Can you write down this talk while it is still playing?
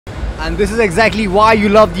And this is exactly why you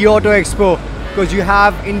love the Auto Expo, because you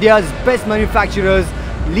have India's best manufacturers,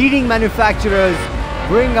 leading manufacturers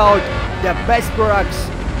bring out their best products.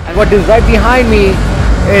 And what is right behind me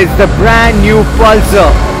is the brand new Pulsar.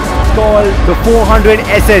 It's called the 400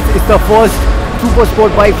 SS. It's the first super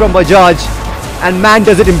sport bike from Bajaj, and man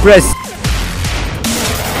does it impress.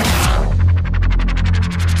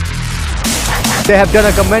 They have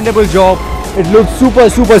done a commendable job. It looks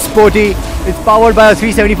super sporty. It's powered by a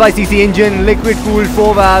 375cc engine, liquid cooled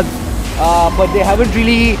 4 valves, but they haven't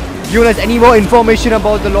really given us any more information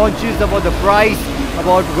about the launches, about the price,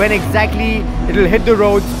 about when exactly it will hit the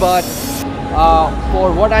roads. But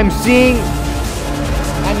for what I'm seeing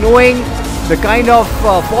and knowing the kind of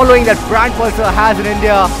following that brand Pulsar has in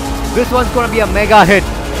India, this one's going to be a mega hit.